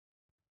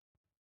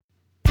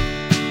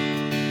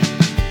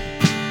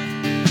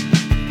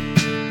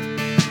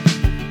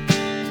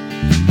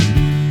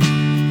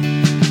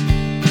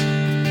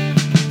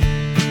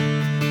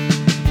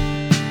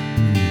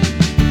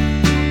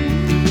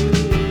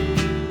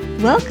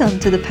Welcome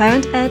to the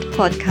Parent Ed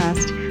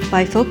podcast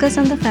by Focus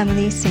on the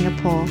Family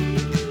Singapore.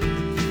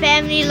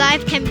 Family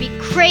life can be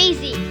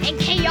crazy and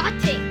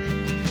chaotic,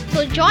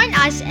 so join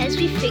us as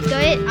we figure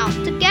it out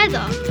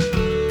together.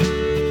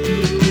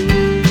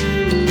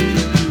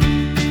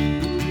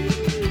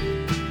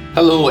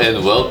 Hello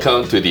and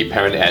welcome to the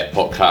Parent Ed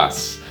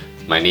podcast.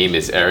 My name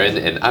is Aaron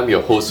and I'm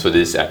your host for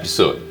this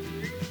episode.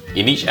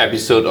 In each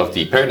episode of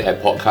the Parent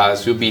Ed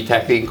podcast, we'll be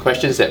tackling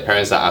questions that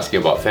parents are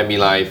asking about family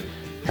life,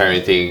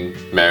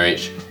 parenting,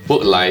 marriage,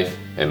 work life,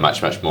 and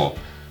much more.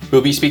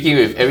 We'll be speaking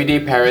with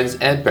everyday parents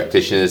and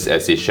practitioners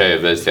as they share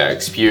with us their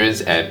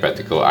experience and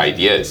practical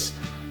ideas.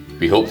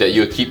 We hope that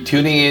you'll keep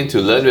tuning in to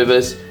learn with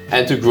us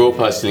and to grow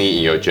personally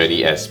in your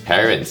journey as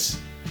parents.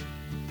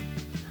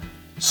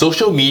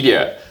 Social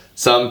media.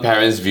 Some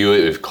parents view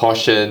it with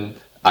caution,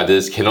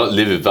 others cannot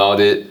live without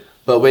it,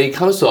 but when it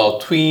comes to our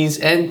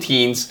tweens and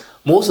teens,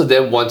 most of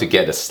them want to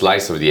get a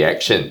slice of the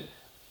action.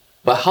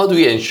 But how do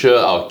we ensure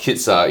our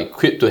kids are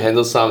equipped to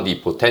handle some of the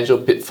potential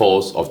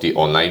pitfalls of the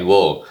online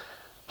world?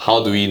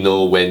 How do we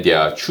know when they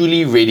are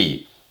truly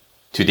ready?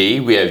 Today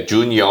we have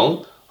June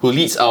Yong, who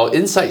leads our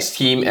Insights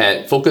team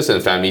at Focus on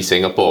Family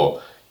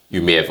Singapore.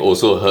 You may have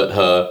also heard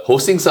her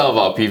hosting some of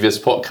our previous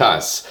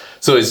podcasts.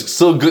 So it's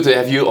so good to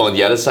have you on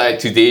the other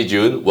side today,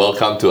 June.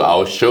 Welcome to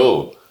our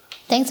show.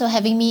 Thanks for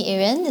having me,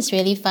 Aaron. It's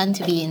really fun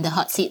to be in the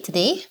hot seat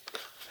today.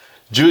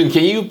 June,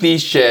 can you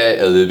please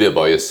share a little bit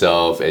about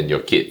yourself and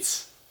your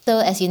kids? So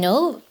as you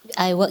know,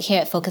 I work here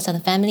at Focus on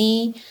the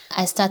Family.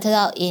 I started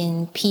out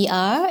in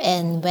PR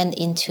and went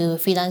into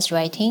freelance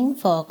writing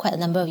for quite a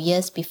number of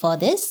years before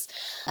this.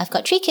 I've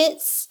got 3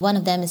 kids. One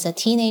of them is a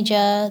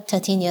teenager,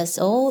 13 years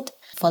old,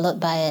 followed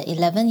by an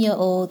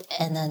 11-year-old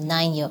and a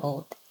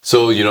 9-year-old.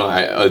 So,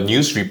 a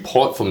news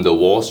report from the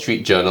Wall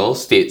Street Journal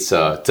states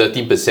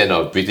 13%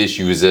 of British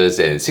users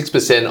and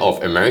 6%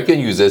 of American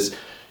users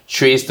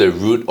trace the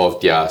root of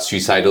their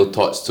suicidal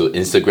thoughts to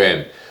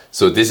Instagram.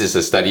 So this is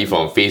a study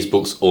from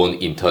Facebook's own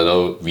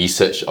internal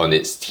research on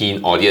its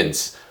teen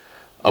audience.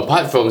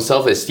 Apart from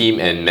self-esteem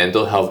and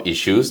mental health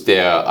issues,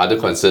 there are other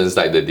concerns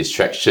like the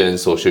distraction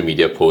social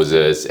media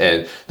poses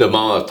and the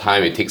amount of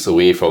time it takes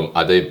away from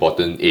other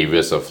important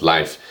areas of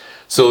life.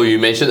 So you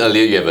mentioned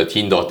earlier you have a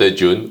teen daughter,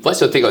 June. What's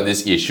your take on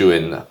this issue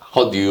and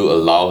how do you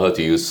allow her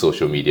to use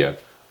social media?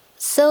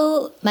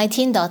 So my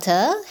teen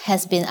daughter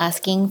has been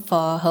asking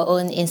for her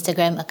own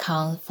Instagram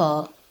account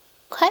for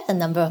quite a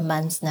number of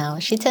months now.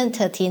 She turned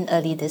 13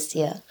 early this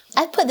year.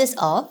 I put this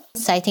off,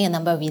 citing a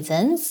number of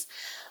reasons.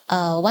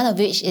 One of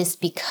which is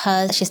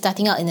because she's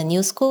starting out in a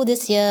new school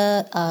this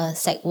year,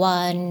 Sec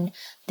 1.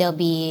 There'll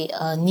be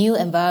a new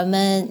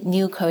environment,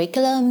 new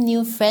curriculum,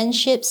 new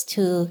friendships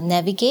to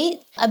navigate.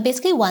 I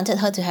basically wanted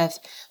her to have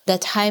the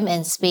time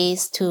and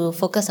space to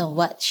focus on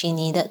what she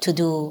needed to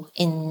do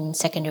in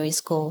secondary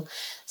school.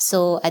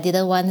 So I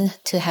didn't want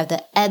to have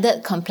the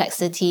added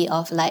complexity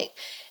of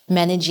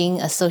managing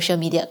a social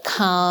media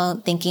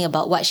account, thinking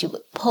about what she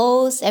would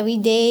post every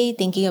day,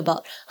 thinking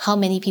about how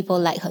many people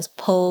like her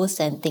posts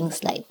and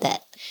things like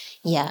that.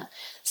 Yeah.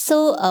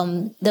 So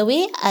the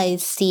way I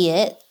see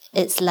it,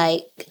 it's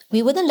like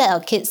we wouldn't let our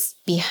kids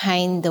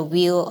behind the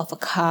wheel of a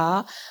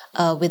car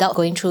without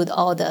going through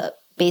all the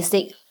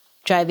basic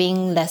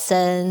driving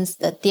lessons,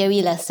 the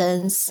theory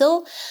lessons.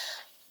 So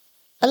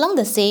along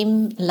the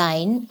same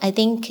line, I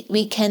think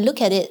we can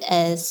look at it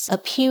as a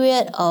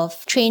period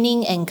of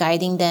training and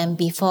guiding them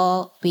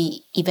before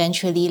we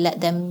eventually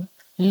let them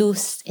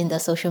loose in the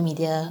social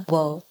media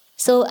world.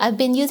 So I've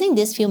been using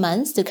these few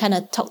months to kind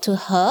of talk to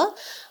her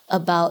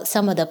about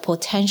some of the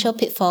potential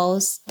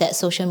pitfalls that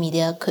social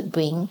media could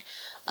bring.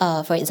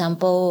 For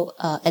example,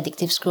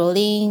 addictive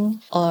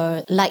scrolling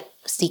or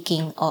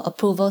like-seeking or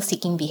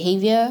approval-seeking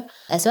behavior,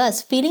 as well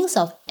as feelings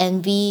of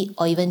envy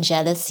or even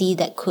jealousy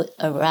that could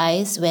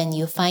arise when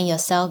you find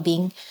yourself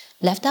being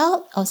left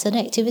out of certain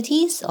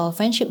activities or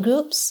friendship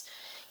groups.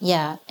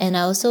 Yeah, and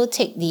I also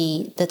take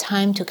the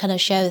time to kind of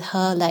share with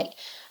her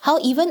how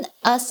even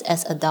us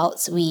as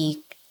adults,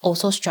 we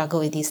also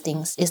struggle with these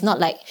things. It's not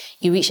like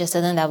you reach a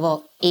certain level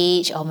of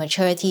age or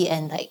maturity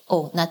and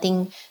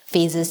nothing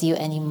phases you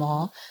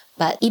anymore.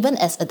 But even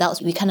as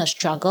adults, we kind of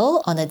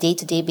struggle on a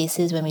day-to-day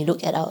basis when we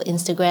look at our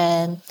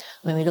Instagram,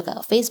 when we look at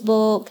our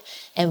Facebook,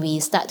 and we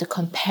start to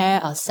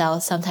compare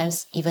ourselves,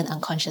 sometimes even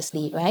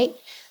unconsciously, right?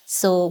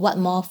 So what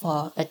more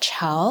for a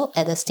child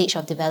at a stage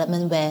of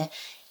development where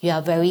you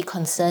are very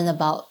concerned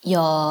about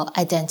your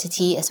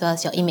identity as well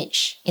as your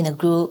image in a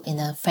group, in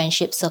a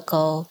friendship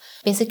circle.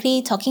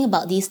 Basically, talking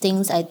about these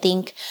things, I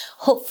think,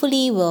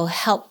 hopefully will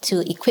help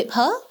to equip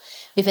her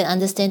with an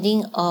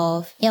understanding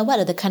of what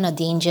are the kind of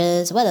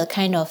dangers, what are the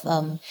kind of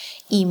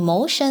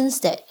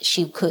emotions that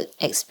she could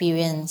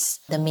experience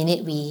the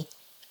minute we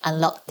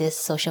unlock this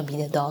social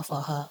media door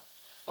for her.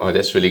 Oh,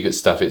 that's really good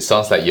stuff. It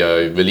sounds like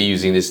you're really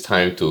using this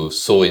time to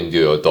sow into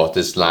your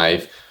daughter's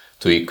life,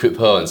 to equip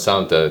her on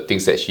some of the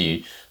things that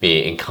she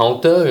may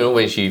encounter,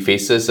 when she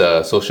faces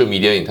social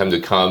media in time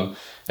to come,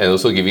 and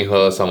also giving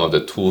her some of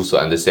the tools to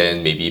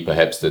understand maybe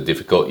perhaps the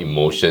difficult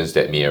emotions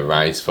that may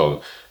arise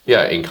from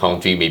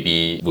encountering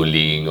maybe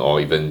bullying or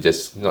even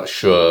just not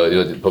sure,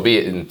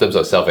 probably in terms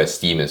of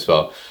self-esteem as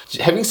well.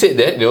 Having said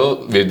that,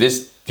 with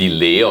this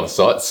delay of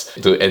sorts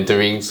to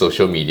entering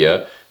social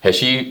media, has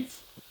she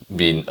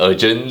been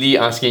urgently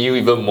asking you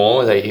even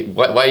more? Like,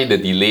 why the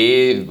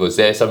delay? Was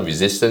there some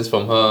resistance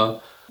from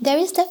her? There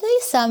is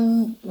definitely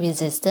some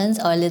resistance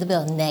or a little bit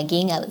of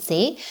nagging, I would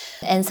say.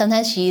 And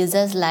sometimes she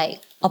uses like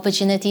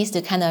opportunities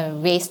to kind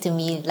of raise to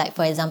me, like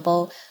for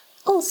example,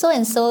 oh,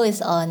 so-and-so is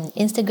on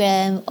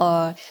Instagram,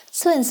 or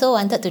so-and-so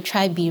wanted to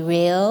try Be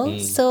Real.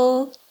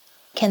 So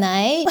can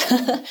I?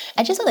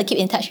 I just want to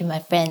keep in touch with my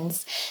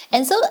friends.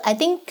 And so I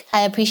think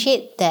I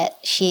appreciate that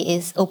she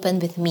is open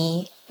with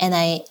me, and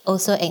I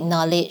also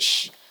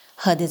acknowledge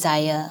her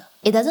desire.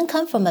 It doesn't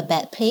come from a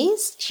bad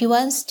place. She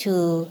wants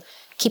to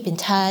keep in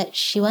touch.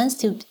 She wants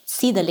to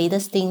see the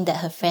latest thing that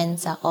her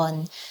friends are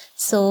on.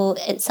 So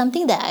it's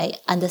something that I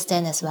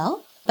understand as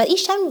well. But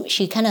each time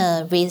she kind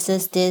of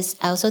raises this,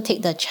 I also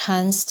take the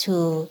chance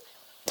to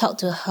talk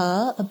to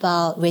her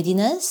about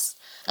readiness,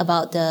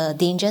 about the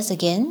dangers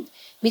again,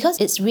 because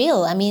it's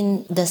real. I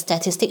mean, the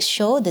statistics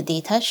show, the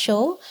data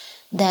show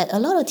that a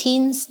lot of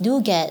teens do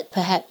get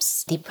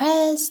perhaps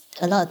depressed.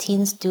 A lot of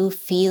teens do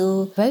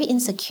feel very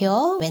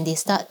insecure when they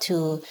start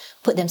to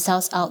put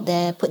themselves out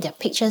there, put their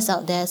pictures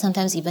out there,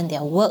 sometimes even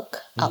their work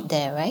out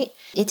there, right?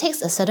 It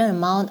takes a certain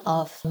amount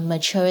of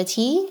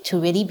maturity to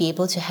really be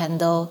able to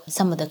handle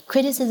some of the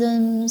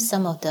criticisms,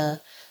 some of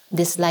the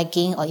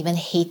disliking or even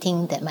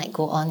hating that might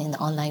go on in the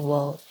online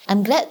world.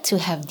 I'm glad to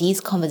have these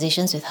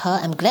conversations with her.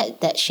 I'm glad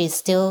that she's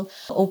still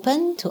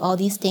open to all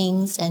these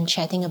things and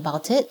chatting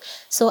about it.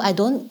 So I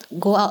don't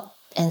go out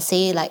and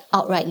say like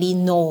outrightly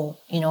no,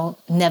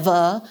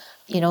 never.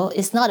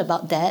 It's not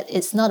about that.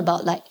 It's not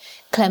about like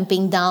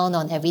clamping down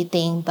on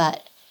everything,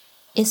 but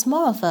it's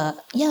more of a,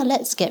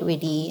 let's get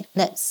ready.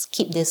 Let's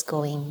keep this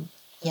going.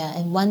 Yeah,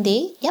 and one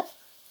day,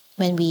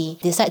 when we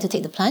decide to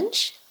take the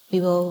plunge, we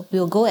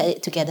will go at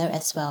it together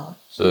as well.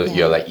 So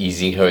you're like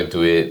easing her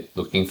into it,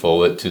 looking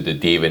forward to the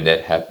day when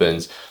that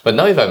happens. But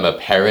now if I'm a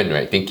parent,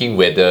 right, thinking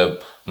whether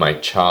my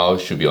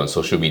child should be on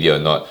social media or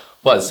not,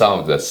 what are some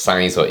of the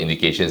signs or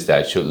indications that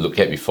I should look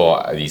at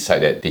before I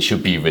decide that they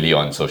should be really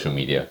on social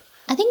media?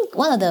 I think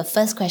one of the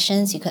first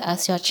questions you could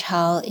ask your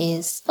child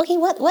is, okay,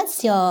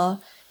 what's your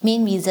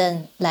main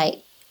reason?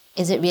 Like,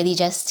 is it really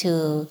just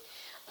to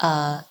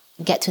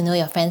get to know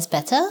your friends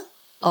better?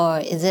 Or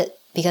is it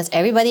because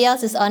everybody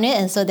else is on it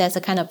and so there's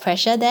a kind of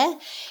pressure there?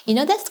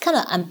 Let's kind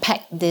of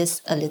unpack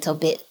this a little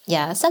bit.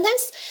 Yeah,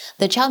 sometimes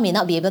the child may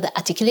not be able to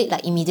articulate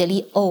like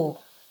immediately,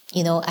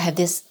 I have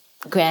this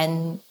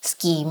grand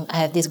scheme, I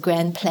have this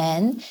grand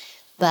plan.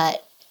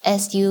 But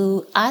as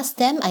you ask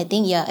them, I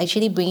think you're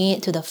actually bringing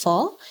it to the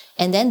fore.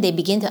 And then they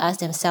begin to ask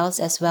themselves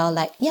as well,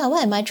 like,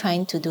 what am I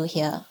trying to do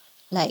here?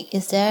 Like,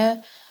 is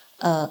there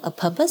a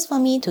purpose for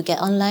me to get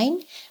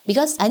online?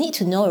 Because I need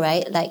to know,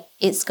 right? Like,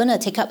 it's going to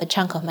take up a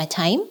chunk of my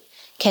time.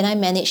 Can I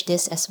manage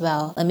this as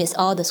well? Amidst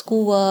all the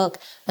schoolwork,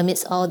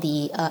 amidst all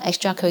the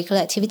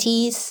extracurricular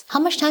activities, how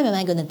much time am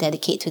I going to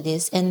dedicate to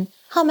this? And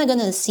how am I going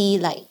to see,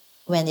 like,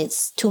 when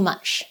it's too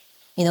much?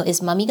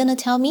 Is mommy going to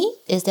tell me?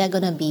 Is there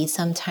going to be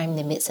some time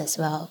limits as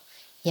well?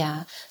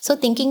 Yeah. So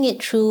thinking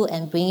it through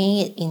and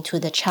bringing it into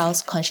the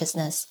child's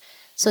consciousness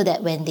so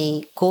that when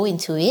they go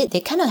into it,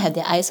 they kind of have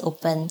their eyes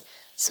open,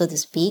 so to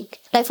speak.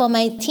 Like for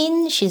my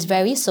teen, she's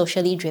very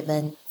socially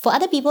driven. For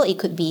other people, it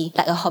could be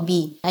like a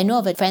hobby. I know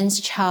of a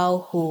friend's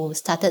child who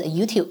started a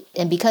YouTube,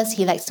 and because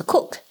he likes to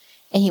cook,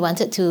 and he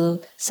wanted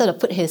to sort of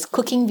put his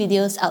cooking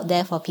videos out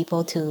there for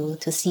people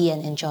to see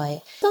and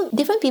enjoy. So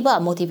different people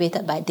are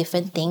motivated by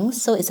different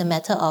things, so it's a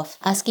matter of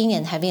asking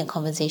and having a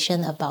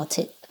conversation about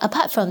it.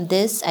 Apart from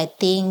this, I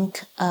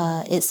think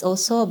it's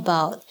also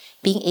about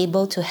being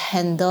able to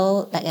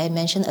handle, like I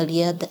mentioned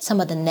earlier, that some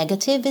of the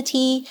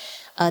negativity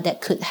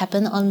that could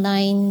happen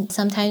online.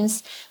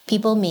 Sometimes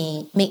people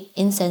may make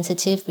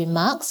insensitive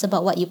remarks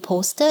about what you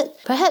posted.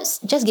 Perhaps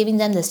just giving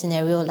them the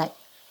scenario like,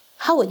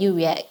 how would you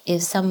react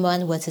if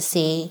someone were to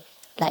say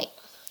like,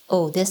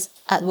 oh, this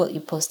artwork you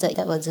posted,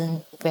 that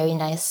wasn't very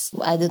nice.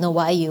 I don't know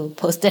why you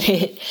posted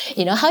it.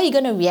 How are you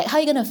going to react? How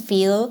are you going to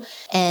feel?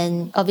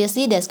 And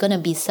obviously there's going to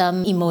be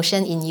some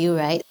emotion in you,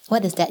 right?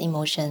 What is that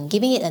emotion?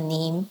 Giving it a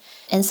name.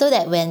 And so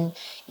that when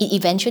it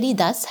eventually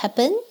does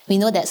happen, we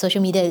know that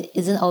social media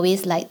isn't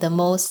always like the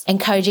most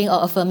encouraging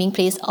or affirming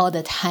place all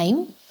the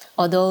time.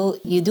 Although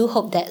you do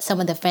hope that some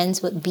of the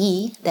friends would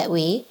be that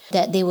way,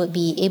 that they would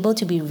be able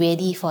to be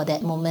ready for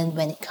that moment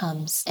when it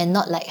comes and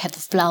not like have to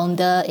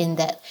flounder in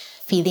that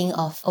feeling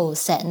of,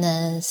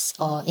 sadness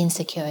or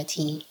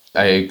insecurity.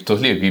 I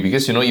totally agree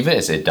because, even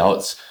as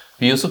adults,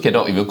 we also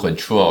cannot even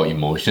control our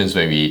emotions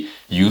when we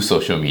use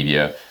social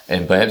media,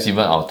 and perhaps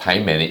even our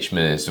time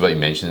management, as what you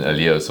mentioned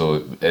earlier.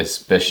 So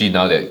especially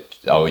now that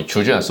our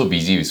children are so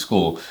busy with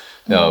school,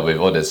 with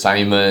all the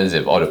assignments,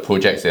 with all the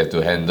projects they have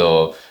to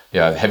handle,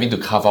 having to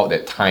carve out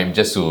that time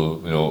just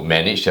to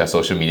manage their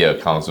social media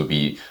accounts will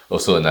be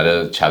also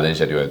another challenge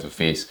that you have to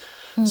face.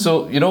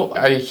 So,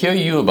 I hear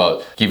you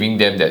about giving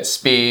them that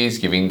space,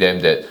 giving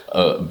them that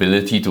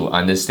ability to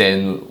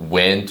understand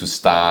when to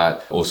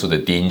start, also the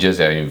dangers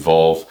that are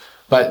involved.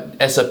 But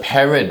as a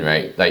parent,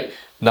 right, like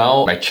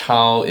now my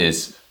child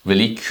is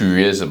really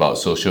curious about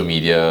social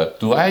media.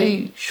 Do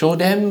I show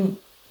them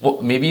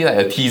maybe like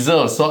a teaser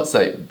of sorts,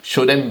 like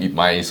show them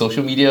my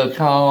social media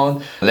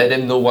account, let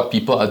them know what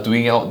people are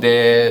doing out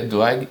there?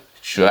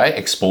 Should I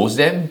expose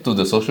them to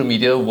the social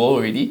media world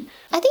already?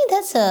 I think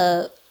that's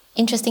a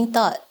interesting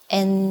thought.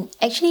 And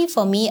actually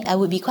for me, I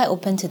would be quite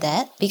open to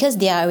that because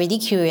they are already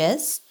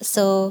curious.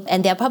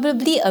 And they're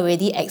probably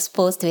already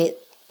exposed to it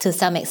to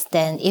some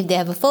extent. If they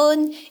have a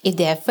phone, if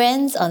they have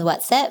friends on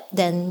WhatsApp,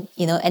 then,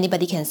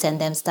 anybody can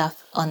send them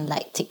stuff on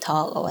like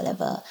TikTok or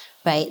whatever,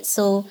 right?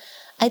 So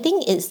I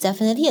think it's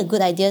definitely a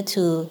good idea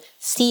to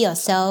see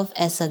yourself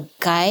as a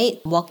guide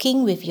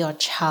walking with your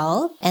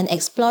child and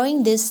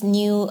exploring this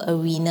new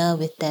arena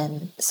with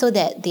them so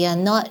that they are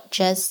not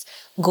just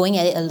going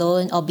at it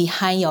alone or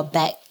behind your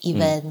back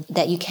even,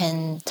 that you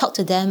can talk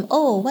to them.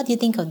 Oh, what do you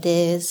think of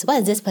this? What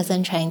is this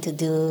person trying to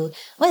do?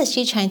 What is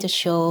she trying to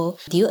show?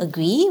 Do you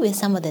agree with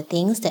some of the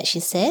things that she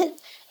said?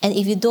 And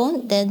if you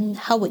don't, then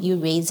how would you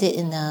raise it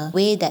in a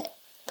way that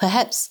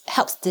perhaps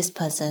helps this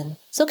person?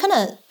 So kind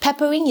of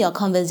peppering your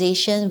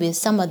conversation with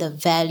some of the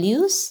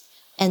values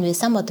and with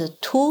some of the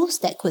tools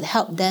that could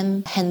help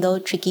them handle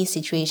tricky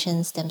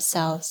situations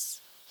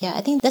themselves. Yeah,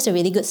 I think that's a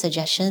really good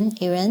suggestion,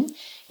 Aaron.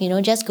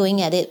 Just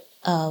going at it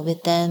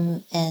with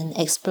them and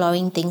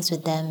exploring things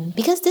with them.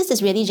 Because this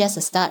is really just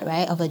a start,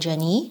 right, of a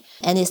journey.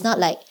 And it's not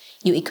like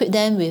you equip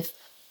them with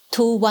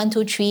 1,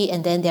 2, 3,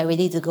 and then they're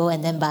ready to go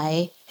and then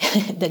by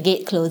the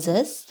gate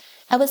closes.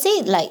 I would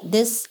say like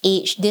this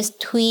age, this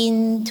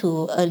tween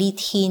to early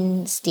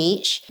teen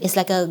stage is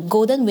like a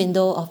golden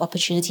window of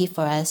opportunity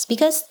for us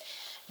because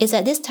it's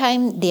at this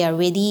time they are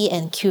ready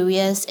and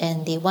curious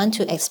and they want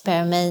to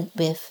experiment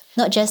with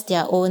not just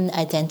their own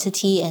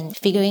identity and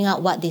figuring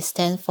out what they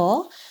stand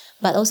for,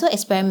 but also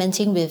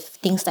experimenting with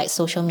things like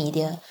social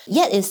media.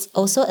 Yet it's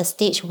also a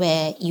stage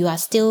where you are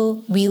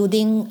still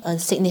wielding a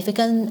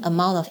significant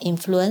amount of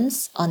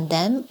influence on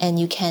them, and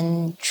you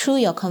can, through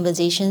your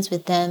conversations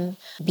with them,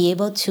 be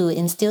able to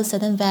instill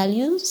certain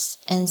values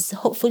and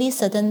hopefully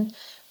certain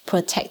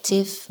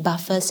protective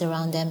buffers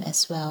around them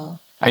as well.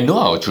 I know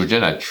our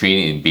children are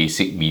trained in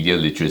basic media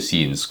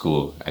literacy in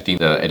school. I think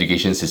the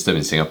education system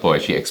in Singapore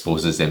actually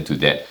exposes them to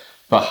that.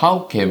 But how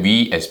can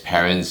we as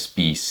parents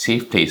be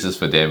safe places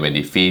for them when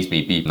they face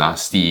maybe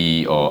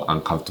nasty or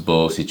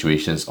uncomfortable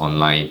situations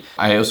online?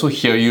 I also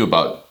hear you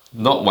about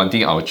not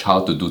wanting our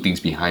child to do things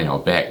behind our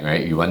back,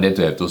 right? We want them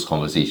to have those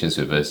conversations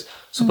with us.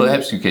 So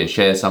perhaps you can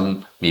share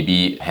some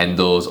maybe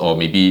handles or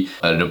maybe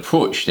an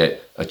approach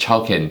that a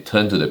child can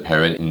turn to the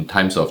parent in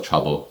times of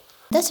trouble.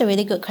 That's a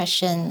really good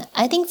question.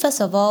 I think first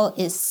of all,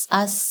 it's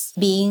us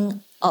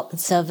being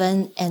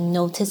observant and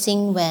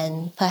noticing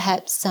when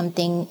perhaps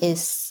something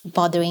is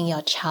bothering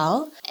your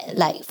child.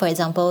 Like, for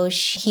example,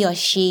 he or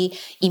she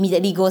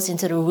immediately goes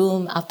into the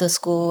room after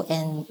school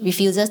and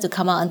refuses to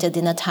come out until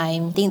dinner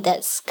time. I think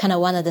that's kind of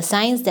one of the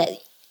signs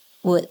that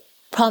would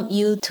prompt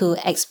you to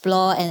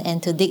explore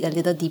and to dig a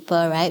little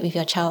deeper, right, with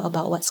your child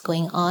about what's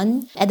going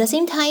on. At the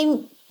same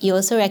time, you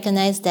also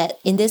recognize that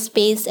in this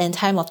space and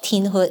time of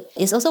teenhood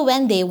is also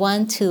when they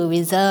want to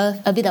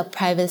reserve a bit of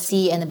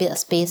privacy and a bit of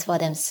space for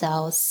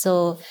themselves.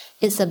 So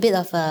it's a bit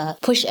of a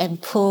push and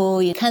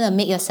pull. You kind of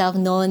make yourself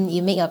known,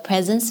 you make your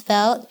presence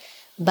felt,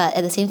 but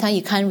at the same time,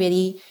 you can't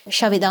really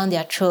shove it down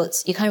their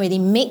throats. You can't really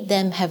make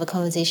them have a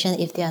conversation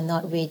if they are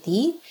not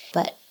ready.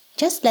 But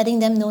just letting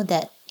them know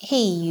that,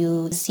 hey,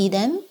 you see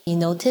them, you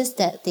notice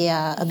that they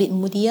are a bit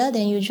moodier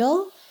than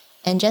usual,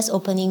 and just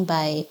opening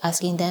by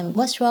asking them,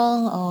 what's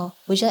wrong? Or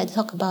would you like to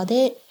talk about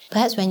it?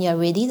 Perhaps when you're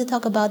ready to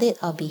talk about it,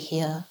 I'll be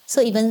here.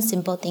 So even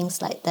simple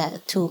things like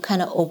that to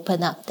kind of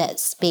open up that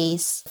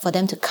space for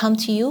them to come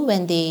to you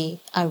when they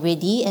are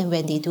ready and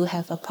when they do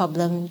have a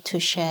problem to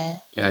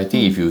share. Yeah, I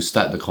think if you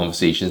start the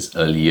conversations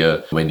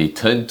earlier, when they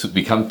turn to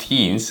become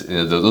teens,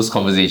 those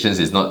conversations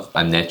is not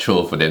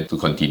unnatural for them to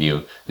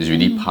continue. It's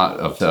really part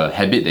of the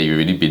habit that you've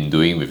really been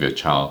doing with your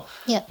child.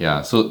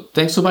 Yeah. So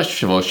thanks so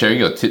much for sharing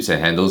your tips and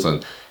handles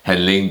on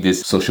handling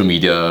this social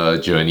media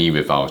journey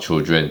with our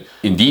children.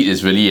 Indeed,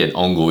 it's really an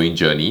ongoing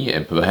journey,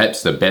 and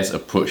perhaps the best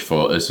approach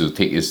for us to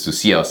take is to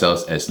see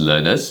ourselves as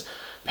learners,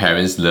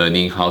 parents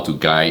learning how to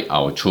guide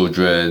our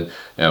children.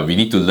 We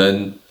need to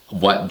learn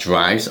what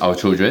drives our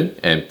children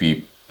and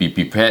be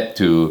prepared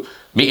to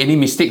make any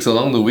mistakes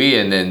along the way,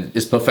 and then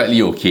it's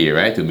perfectly okay,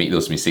 right, to make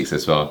those mistakes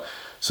as well.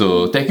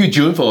 So thank you,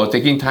 June, for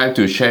taking time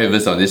to share with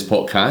us on this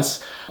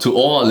podcast. To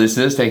all our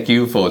listeners, thank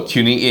you for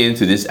tuning in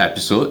to this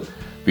episode.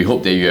 We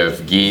hope that you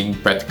have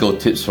gained practical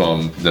tips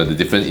from the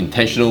different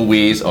intentional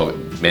ways of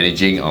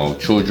managing our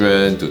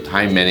children, to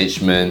time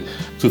management.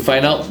 To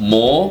find out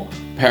more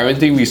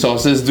parenting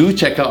resources, do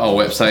check out our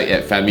website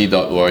at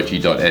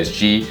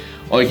family.org.sg,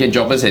 or you can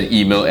drop us an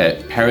email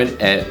at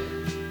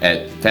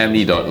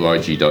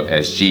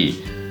parent@family.org.sg.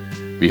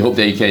 We hope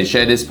that you can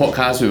share this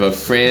podcast with a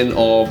friend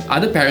or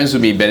other parents who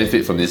may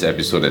benefit from this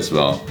episode as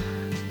well.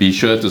 Be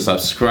sure to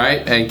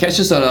subscribe and catch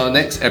us on our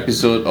next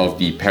episode of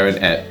the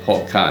Parent Ed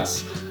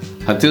podcast.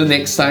 Until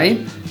next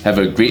time, have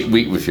a great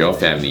week with your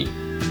family.